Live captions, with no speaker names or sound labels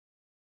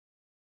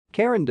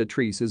Karen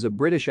Dotrice is a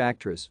British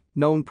actress,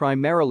 known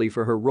primarily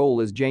for her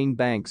role as Jane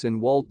Banks in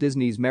Walt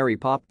Disney's Mary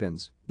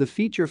Poppins, the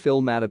feature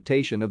film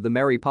adaptation of the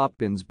Mary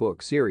Poppins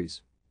book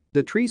series.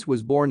 Dotrice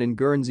was born in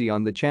Guernsey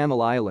on the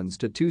Channel Islands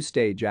to two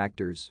stage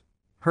actors.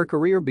 Her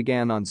career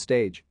began on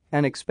stage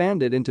and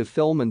expanded into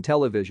film and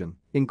television,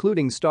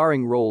 including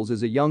starring roles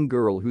as a young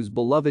girl whose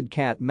beloved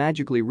cat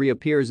magically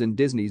reappears in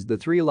Disney's The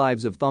 3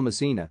 Lives of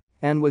Thomasina,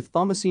 and with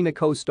Thomasina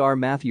co-star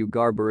Matthew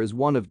Garber as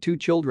one of two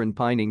children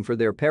pining for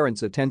their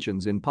parents'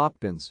 attentions in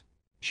Poppins.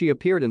 She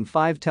appeared in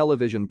 5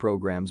 television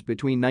programs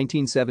between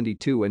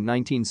 1972 and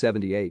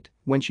 1978,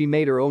 when she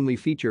made her only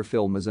feature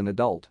film as an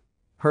adult.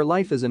 Her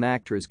life as an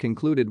actress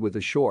concluded with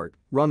a short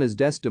run as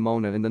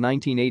Desdemona in the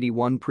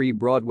 1981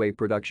 pre-Broadway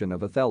production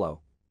of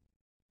Othello.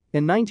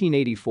 In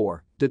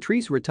 1984,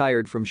 Dotrice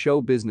retired from show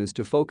business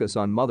to focus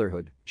on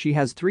motherhood. She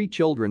has 3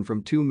 children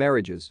from 2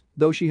 marriages,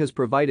 though she has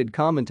provided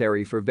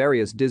commentary for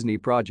various Disney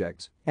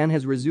projects and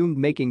has resumed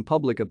making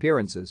public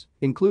appearances,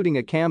 including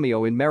a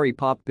cameo in Mary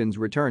Poppins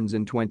Returns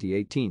in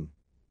 2018.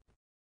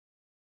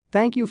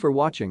 Thank you for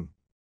watching.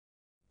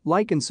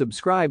 Like and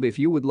subscribe if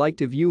you would like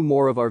to view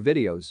more of our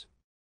videos.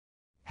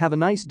 Have a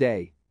nice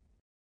day.